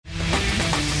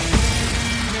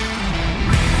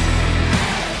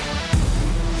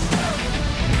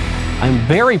I'm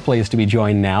very pleased to be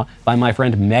joined now by my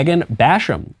friend Megan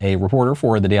Basham, a reporter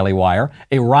for The Daily Wire,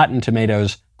 a Rotten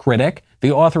Tomatoes critic,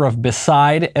 the author of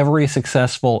Beside Every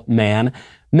Successful Man.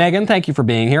 Megan, thank you for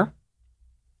being here.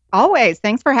 Always.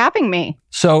 Thanks for having me.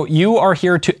 So you are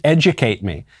here to educate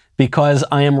me because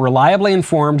I am reliably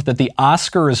informed that the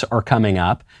Oscars are coming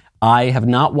up. I have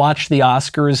not watched the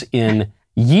Oscars in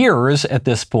years at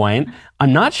this point.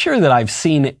 I'm not sure that I've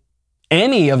seen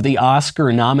any of the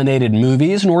Oscar-nominated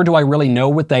movies, nor do I really know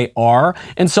what they are.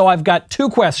 And so I've got two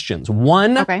questions.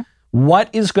 One, What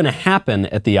is going to happen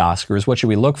at the Oscars? What should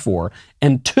we look for?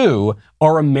 And two,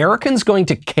 are Americans going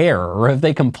to care, or have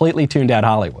they completely tuned out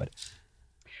Hollywood?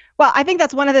 Well, I think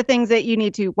that's one of the things that you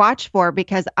need to watch for,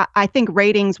 because I think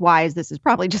ratings-wise, this is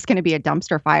probably just going to be a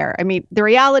dumpster fire. I mean, the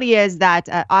reality is that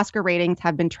Oscar ratings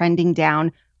have been trending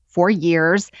down for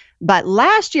years, but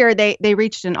last year they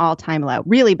reached an all-time low,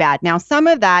 really bad. Now, some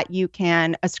of that you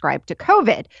can ascribe to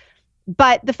COVID,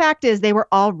 but the fact is they were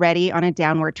already on a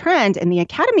downward trend, and the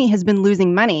Academy has been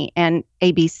losing money, and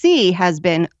ABC has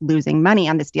been losing money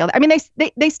on this deal. I mean,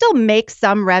 they still make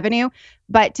some revenue,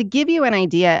 but to give you an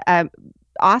idea,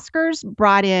 Oscars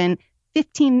brought in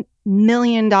 $15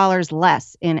 million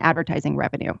less in advertising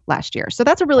revenue last year. So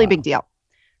that's a really big deal.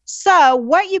 So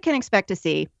what you can expect to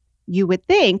see, you would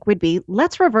think, would be,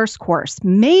 let's reverse course.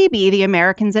 Maybe the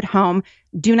Americans at home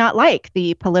do not like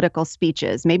the political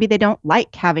speeches. Maybe they don't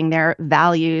like having their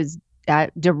values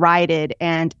derided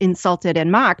and insulted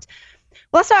and mocked.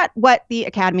 Well, that's not what the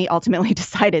Academy ultimately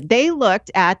decided. They looked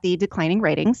at the declining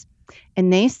ratings,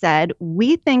 and they said,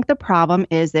 we think the problem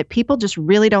is that people just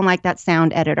really don't like that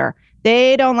sound editor.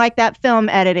 They don't like that film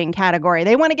editing category.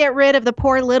 They want to get rid of the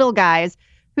poor little guys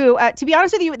who, to be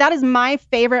honest with you, that is my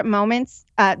favorite moments.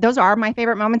 Those are my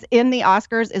favorite moments in the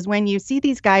Oscars, is when you see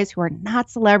these guys who are not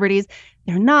celebrities.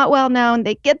 They're not well known.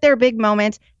 They get their big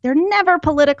moment. They're never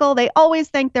political. They always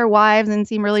thank their wives and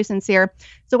seem really sincere.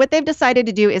 So what they've decided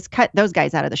to do is cut those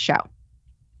guys out of the show.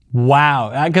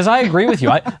 Wow, because I agree with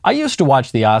you. I used to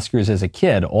watch the Oscars as a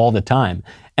kid all the time,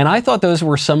 and I thought those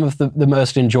were some of the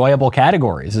most enjoyable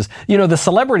categories. The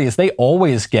celebrities, they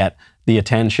always get the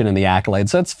attention and the accolades,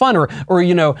 so it's fun. Or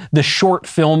the short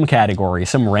film category,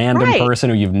 some random person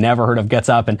who you've never heard of gets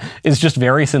up and is just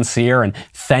very sincere and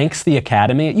thanks the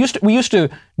Academy. We used to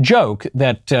joke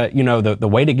that the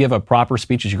way to give a proper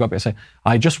speech is you go up and say,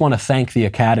 "I just want to thank the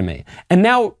Academy," and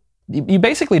now you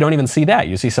basically don't even see that.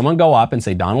 You see someone go up and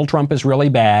say Donald Trump is really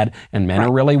bad, and men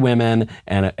are really women,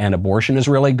 and abortion is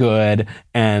really good,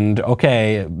 and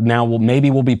okay, now maybe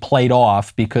we'll be played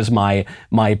off because my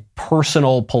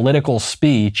personal political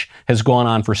speech has gone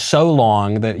on for so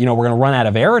long that we're going to run out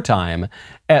of airtime.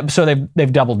 So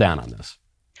they've doubled down on this.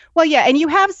 Well, yeah, and you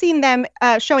have seen them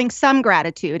showing some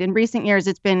gratitude. In recent years,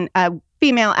 it's been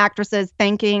female actresses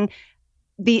thanking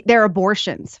their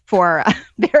abortions for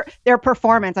their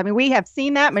performance. I mean, we have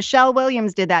seen that. Michelle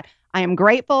Williams did that. I am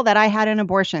grateful that I had an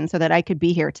abortion so that I could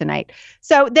be here tonight.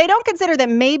 So they don't consider that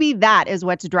maybe that is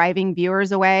what's driving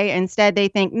viewers away. Instead, they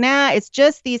think, nah, it's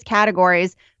just these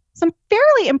categories, some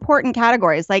fairly important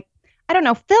categories. Like, I don't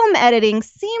know, film editing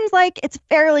seems like it's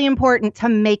fairly important to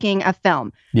making a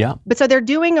film. Yeah. But so they're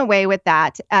doing away with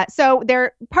that. So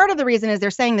part of the reason is they're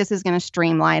saying this is going to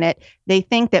streamline it. They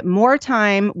think that more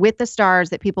time with the stars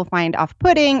that people find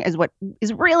off-putting is what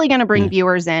is really going to bring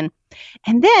viewers in.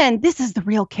 And then this is the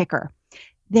real kicker.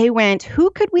 They went, who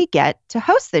could we get to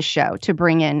host this show to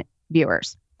bring in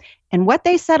viewers? And what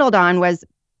they settled on was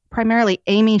primarily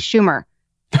Amy Schumer.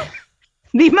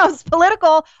 The most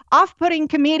political, off-putting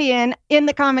comedian in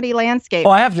the comedy landscape. Oh,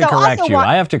 I have to correct you.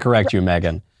 I have to correct you,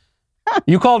 Megan.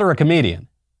 You called her a comedian.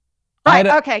 Right.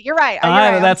 Okay, you're right.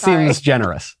 That seems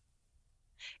generous.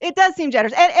 It does seem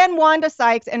generous. And Wanda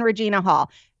Sykes and Regina Hall,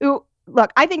 who,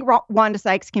 look, I think Wanda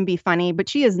Sykes can be funny, but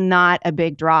she is not a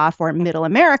big draw for middle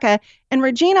America. And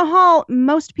Regina Hall,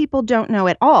 most people don't know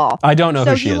at all. I don't know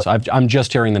who she is. I'm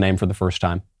just hearing the name for the first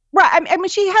time. Right. I mean,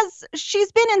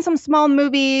 she's been in some small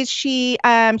movies. She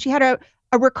had a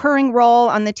recurring role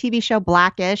on the TV show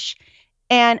Blackish.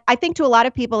 And I think to a lot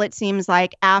of people, it seems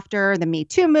like after the Me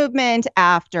Too movement,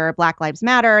 after Black Lives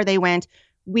Matter, they went,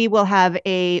 we will have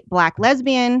a Black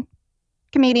lesbian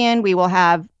comedian, we will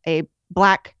have a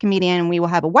Black comedian, we will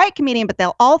have a white comedian, but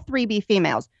they'll all three be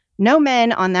females. No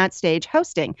men on that stage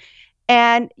hosting.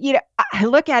 And, I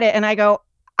look at it and I go,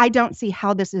 I don't see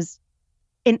how this is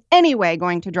in any way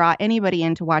going to draw anybody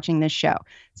into watching this show.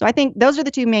 So I think those are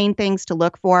the two main things to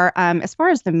look for. As far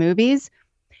as the movies,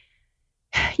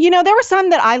 there were some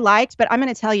that I liked, but I'm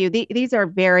going to tell you, these are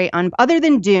very, other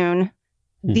than Dune,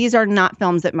 these are not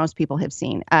films that most people have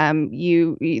seen.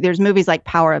 There's movies like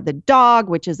Power of the Dog,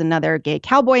 which is another gay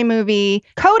cowboy movie.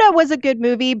 Coda was a good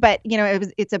movie, but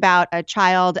it's about a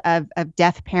child of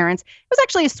deaf parents. It was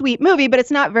actually a sweet movie, but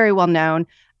it's not very well known.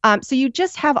 So you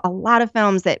just have a lot of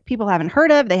films that people haven't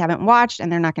heard of, they haven't watched,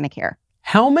 and they're not going to care.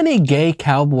 How many gay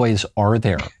cowboys are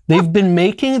there? They've been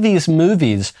making these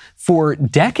movies for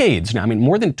decades now. I mean,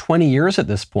 more than 20 years at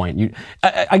this point.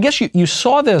 I guess you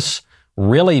saw this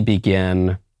really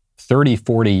begin 30,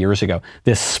 40 years ago,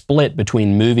 this split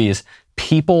between movies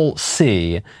people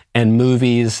see and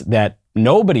movies that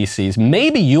nobody sees.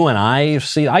 Maybe you and I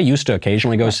see. I used to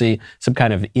occasionally go see some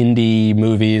kind of indie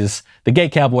movies. The gay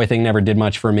cowboy thing never did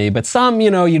much for me, but some,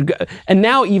 you'd go, and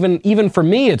now even for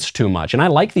me, it's too much. And I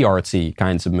like the artsy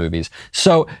kinds of movies.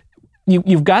 So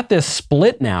you've got this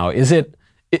split now. Is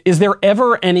there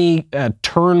ever any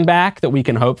turn back that we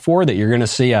can hope for, that you're going to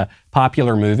see a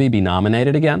popular movie be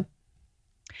nominated again?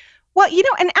 Well,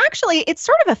 and actually it's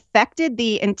sort of affected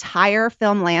the entire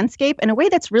film landscape in a way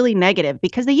that's really negative,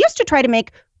 because they used to try to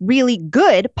make really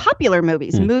good popular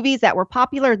movies, movies that were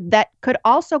popular that could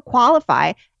also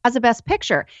qualify as a Best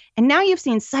Picture. And now you've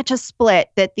seen such a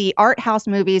split that the art house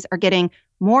movies are getting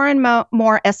more and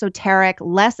more esoteric,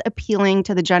 less appealing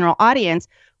to the general audience,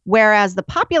 whereas the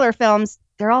popular films,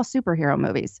 they're all superhero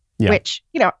movies, which,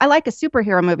 I like a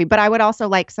superhero movie, but I would also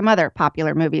like some other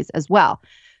popular movies as well.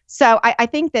 So I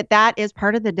think that is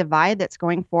part of the divide that's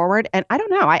going forward. And I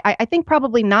don't know, I think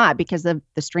probably not, because of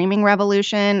the streaming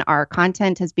revolution. Our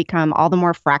content has become all the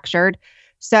more fractured.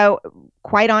 So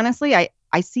quite honestly,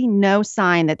 I see no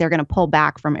sign that they're going to pull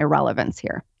back from irrelevance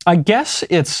here. I guess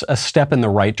it's a step in the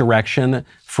right direction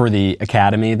for the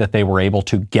Academy that they were able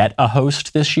to get a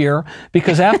host this year,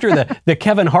 because after the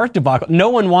Kevin Hart debacle, no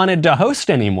one wanted to host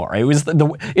anymore. It was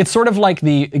it's sort of like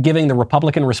giving the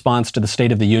Republican response to the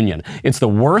State of the Union. It's the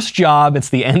worst job. It's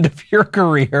the end of your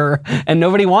career, and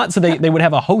nobody wants. So they would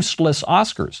have a hostless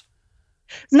Oscars.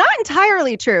 It's not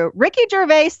entirely true. Ricky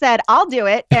Gervais said, I'll do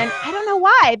it. And I don't know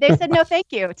why. They said no thank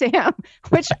you to him,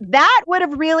 which that would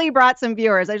have really brought some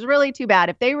viewers. It's really too bad.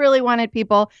 If they really wanted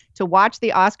people to watch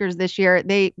the Oscars this year,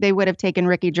 they would have taken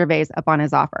Ricky Gervais up on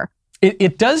his offer.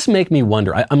 It does make me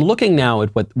wonder. I'm looking now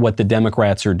at what the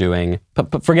Democrats are doing.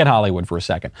 Forget Hollywood for a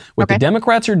second. What the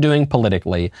Democrats are doing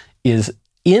politically is,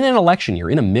 in an election year,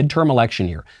 in a midterm election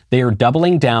year, they are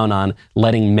doubling down on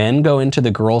letting men go into the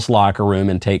girls' locker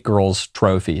room and take girls'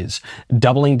 trophies,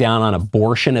 doubling down on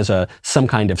abortion as some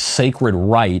kind of sacred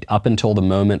right up until the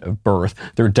moment of birth.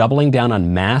 They're doubling down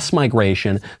on mass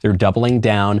migration. They're doubling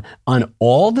down on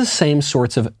all the same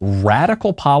sorts of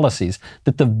radical policies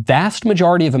that the vast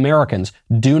majority of Americans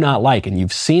do not like. And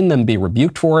you've seen them be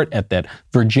rebuked for it at that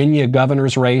Virginia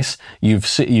governor's race.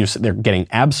 They're getting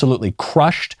absolutely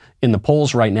crushed in the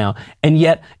polls right now. And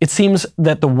yet it seems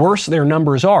that the worse their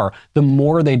numbers are, the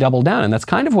more they double down. And that's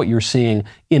kind of what you're seeing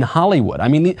in Hollywood. I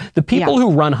mean, the people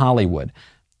who run Hollywood,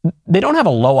 they don't have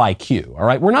a low IQ, all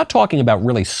right? We're not talking about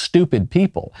really stupid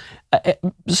people.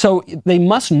 So they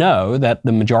must know that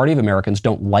the majority of Americans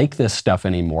don't like this stuff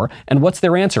anymore. And what's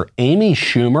their answer? Amy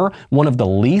Schumer, one of the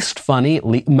least funny,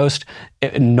 most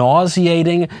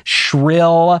nauseating,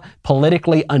 shrill,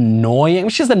 politically annoying.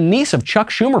 She's the niece of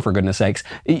Chuck Schumer, for goodness sakes.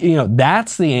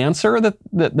 That's the answer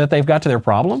that they've got to their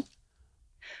problem?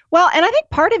 Well, and I think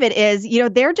part of it is,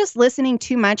 they're just listening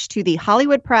too much to the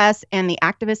Hollywood press and the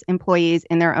activist employees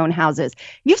in their own houses.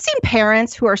 You've seen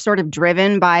parents who are sort of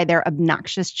driven by their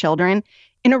obnoxious children.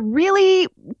 In a really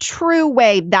true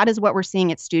way, that is what we're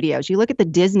seeing at studios. You look at the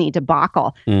Disney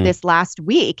debacle this last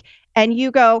week, and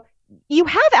you go, you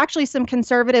have actually some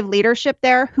conservative leadership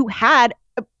there who had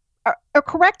a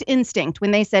correct instinct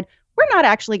when they said, we're not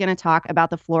actually going to talk about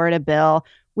the Florida bill.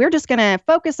 We're just going to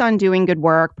focus on doing good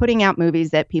work, putting out movies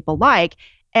that people like.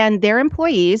 And their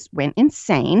employees went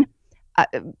insane.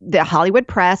 The Hollywood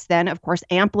press then, of course,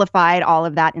 amplified all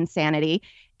of that insanity.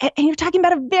 And you're talking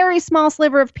about a very small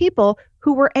sliver of people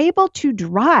who were able to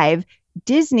drive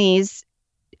Disney's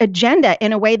agenda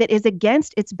in a way that is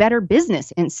against its better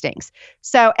business instincts.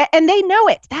 So, and they know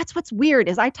it. That's what's weird,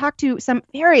 is I talked to some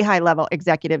very high-level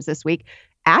executives this week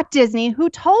at Disney who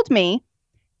told me,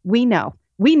 we know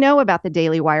about the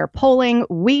Daily Wire polling.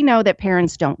 We know that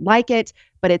parents don't like it.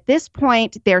 But at this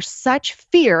point, there's such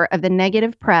fear of the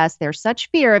negative press. There's such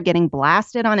fear of getting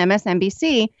blasted on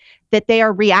MSNBC that they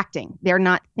are reacting. They're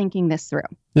not thinking this through.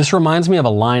 This reminds me of a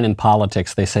line in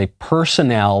politics. They say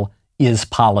personnel is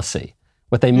policy.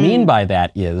 What they mean by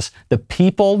that is the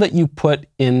people that you put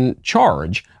in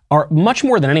charge are much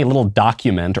more than any little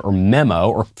document or memo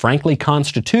or, frankly,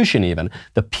 constitution even.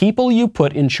 The people you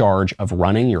put in charge of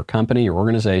running your company, your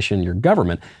organization, your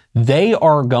government, They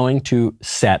are going to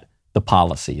set the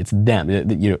policy. It's them.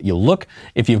 You look,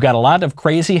 if you've got a lot of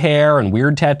crazy hair and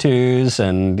weird tattoos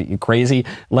and crazy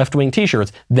left-wing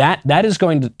t-shirts, that is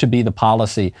going to be the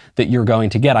policy that you're going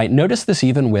to get. I noticed this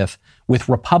even with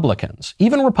Republicans,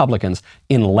 even Republicans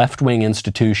in left-wing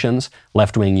institutions,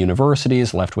 left-wing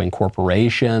universities, left-wing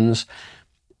corporations.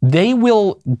 They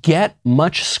will get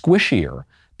much squishier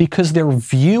because their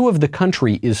view of the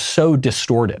country is so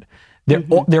distorted.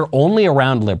 They're only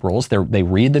around liberals. They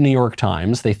read the New York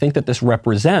Times. They think that this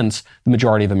represents the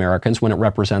majority of Americans when it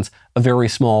represents a very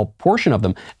small portion of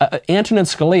them. Antonin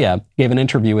Scalia gave an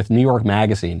interview with New York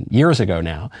Magazine years ago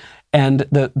now, and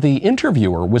the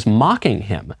interviewer was mocking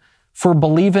him for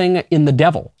believing in the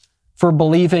devil, for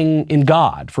believing in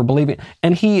God, for believing.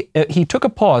 And he took a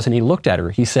pause and he looked at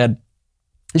her. He said,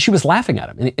 she was laughing at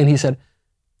him, and he said,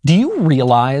 "Do you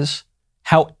realize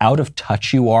how out of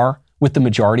touch you are with the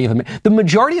majority of the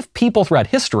majority of people throughout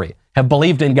history have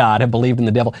believed in God, have believed in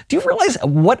the devil. Do you realize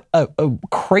what a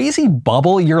crazy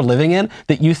bubble you're living in,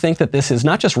 that you think that this is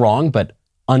not just wrong, but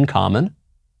uncommon?"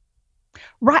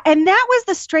 Right. And that was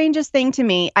the strangest thing to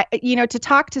me, to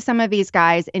talk to some of these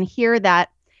guys and hear that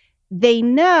they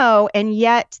know, and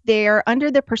yet they're under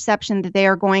the perception that they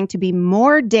are going to be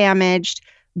more damaged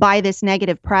by this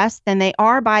negative press than they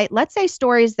are by, let's say,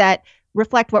 stories that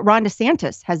reflect what Ron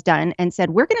DeSantis has done and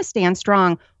said, we're going to stand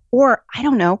strong, or, I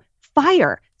don't know,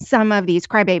 fire some of these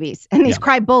crybabies and these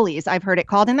cry bullies, I've heard it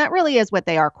called. And that really is what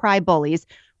they are, cry bullies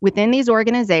within these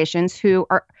organizations who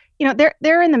are,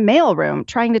 they're in the mailroom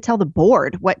trying to tell the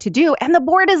board what to do, and the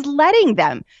board is letting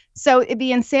them. So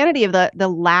the insanity of the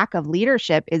lack of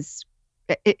leadership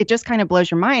it just kind of blows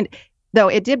your mind. Though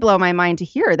it did blow my mind to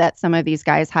hear that some of these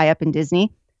guys high up in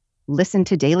Disney listen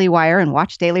to Daily Wire and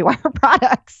watch Daily Wire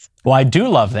products. Well, I do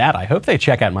love that. I hope they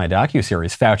check out my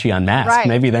docuseries, Fauci Unmasked. Right.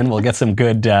 Maybe then we'll get some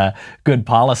good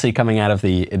policy coming out of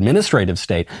the administrative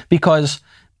state. Because,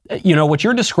 what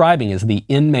you're describing is the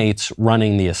inmates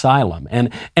running the asylum.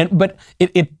 But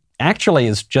it actually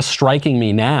is just striking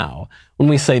me now when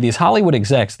we say these Hollywood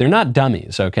execs, they're not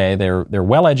dummies, okay? They're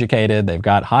well educated, they've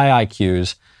got high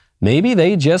IQs. Maybe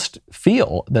they just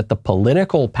feel that the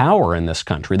political power in this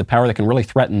country, the power that can really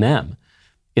threaten them,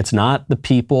 it's not the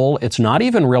people, it's not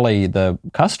even really the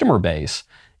customer base,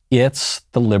 it's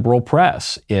the liberal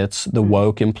press, it's the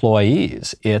woke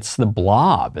employees, it's the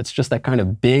blob. It's just that kind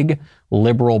of big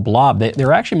liberal blob.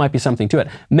 There actually might be something to it.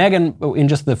 Megan, in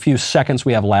just the few seconds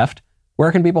we have left,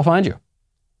 where can people find you?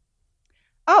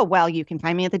 Oh, well, you can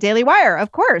find me at the Daily Wire,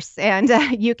 of course. And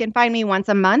you can find me once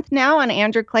a month now on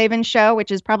Andrew Klavan's show,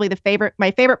 which is probably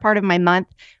my favorite part of my month.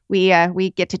 We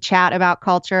get to chat about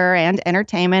culture and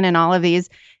entertainment and all of these,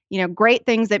 great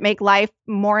things that make life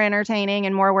more entertaining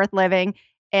and more worth living.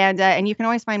 And you can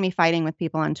always find me fighting with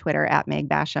people on Twitter at Meg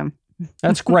Basham.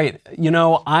 That's great.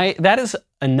 That is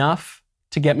enough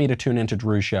to get me to tune into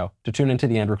Drew's show, to tune into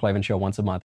the Andrew Klavan Show once a month.